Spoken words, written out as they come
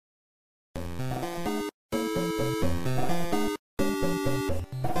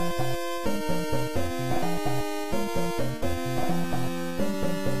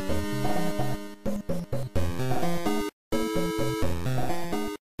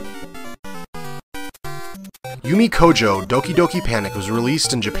Yume Kojo Doki Doki Panic was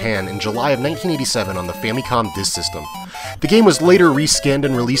released in Japan in July of 1987 on the Famicom Disk System. The game was later reskinned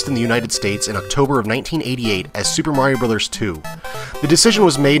and released in the United States in October of 1988 as Super Mario Bros. 2. The decision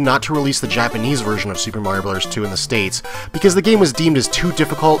was made not to release the Japanese version of Super Mario Bros. 2 in the States because the game was deemed as too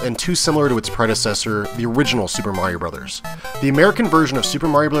difficult and too similar to its predecessor, the original Super Mario Bros. The American version of Super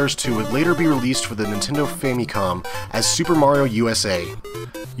Mario Bros. 2 would later be released for the Nintendo Famicom as Super Mario USA.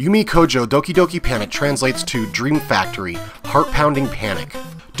 Yume Kojo Doki Doki Panic translates to Dream Factory, Heart-Pounding Panic.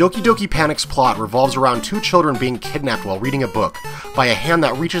 Doki Doki Panic's plot revolves around two children being kidnapped while reading a book by a hand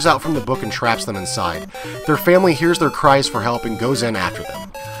that reaches out from the book and traps them inside. Their family hears their cries for help and goes in after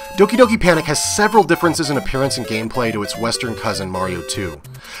them. Doki Doki Panic has several differences in appearance and gameplay to its Western cousin Mario 2.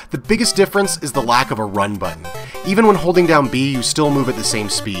 The biggest difference is the lack of a run button. Even when holding down B, you still move at the same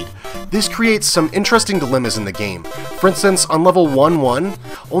speed. This creates some interesting dilemmas in the game. For instance, on level 1-1,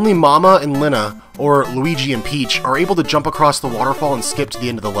 only Mama and Lina, or Luigi and Peach, are able to jump across the waterfall and skip to the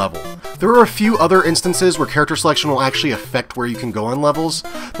end of the level. There are a few other instances where character selection will actually affect where you can go on levels.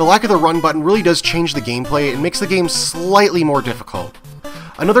 The lack of the run button really does change the gameplay and makes the game slightly more difficult.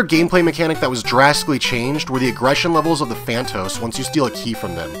 Another gameplay mechanic that was drastically changed were the aggression levels of the Phantos once you steal a key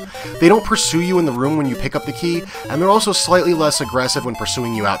from them. They don't pursue you in the room when you pick up the key, and they're also slightly less aggressive when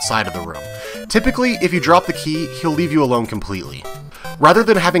pursuing you outside of the room. Typically, if you drop the key, he'll leave you alone completely. Rather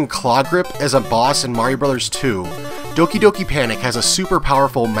than having Claw Grip as a boss in Mario Bros. 2, Doki Doki Panic has a super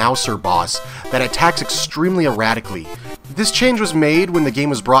powerful Mouser boss that attacks extremely erratically. This change was made when the game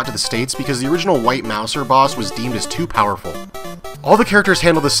was brought to the States because the original White Mouser boss was deemed as too powerful. All the characters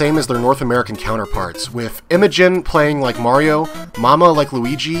handle the same as their North American counterparts, with Imogen playing like Mario, Mama like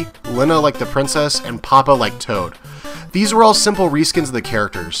Luigi, Lina like the princess, and Papa like Toad. These were all simple reskins of the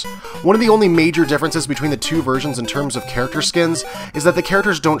characters. One of the only major differences between the two versions in terms of character skins is that the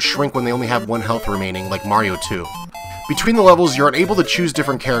characters don't shrink when they only have one health remaining, like Mario 2. Between the levels, you're unable to choose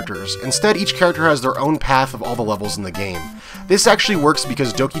different characters. Instead, each character has their own path of all the levels in the game. This actually works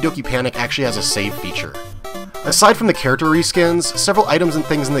because Doki Doki Panic actually has a save feature. Aside from the character reskins, several items and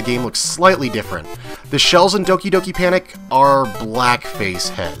things in the game look slightly different. The shells in Doki Doki Panic are black face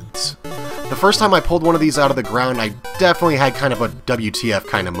heads. The first time I pulled one of these out of the ground, I definitely had kind of a WTF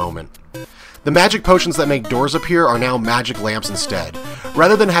kind of moment. The magic potions that make doors appear are now magic lamps instead.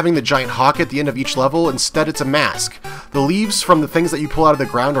 Rather than having the giant hawk at the end of each level, instead it's a mask. The leaves from the things that you pull out of the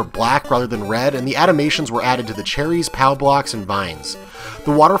ground are black rather than red, and the animations were added to the cherries, POW blocks, and vines.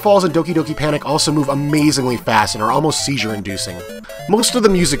 The waterfalls in Doki Doki Panic also move amazingly fast and are almost seizure-inducing. Most of the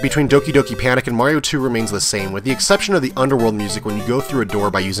music between Doki Doki Panic and Mario 2 remains the same, with the exception of the underworld music when you go through a door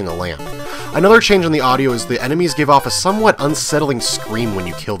by using a lamp. Another change in the audio is the enemies give off a somewhat unsettling scream when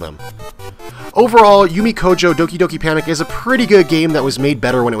you kill them. Overall, Yume Kojo Doki Doki Panic is a pretty good game that was made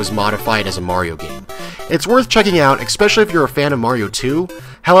better when it was modified as a Mario game. It's worth checking out, especially if you're a fan of Mario 2.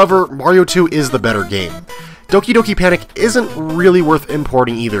 However, Mario 2 is the better game. Doki Doki Panic isn't really worth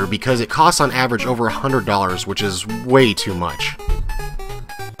importing either because it costs on average over $100, which is way too much.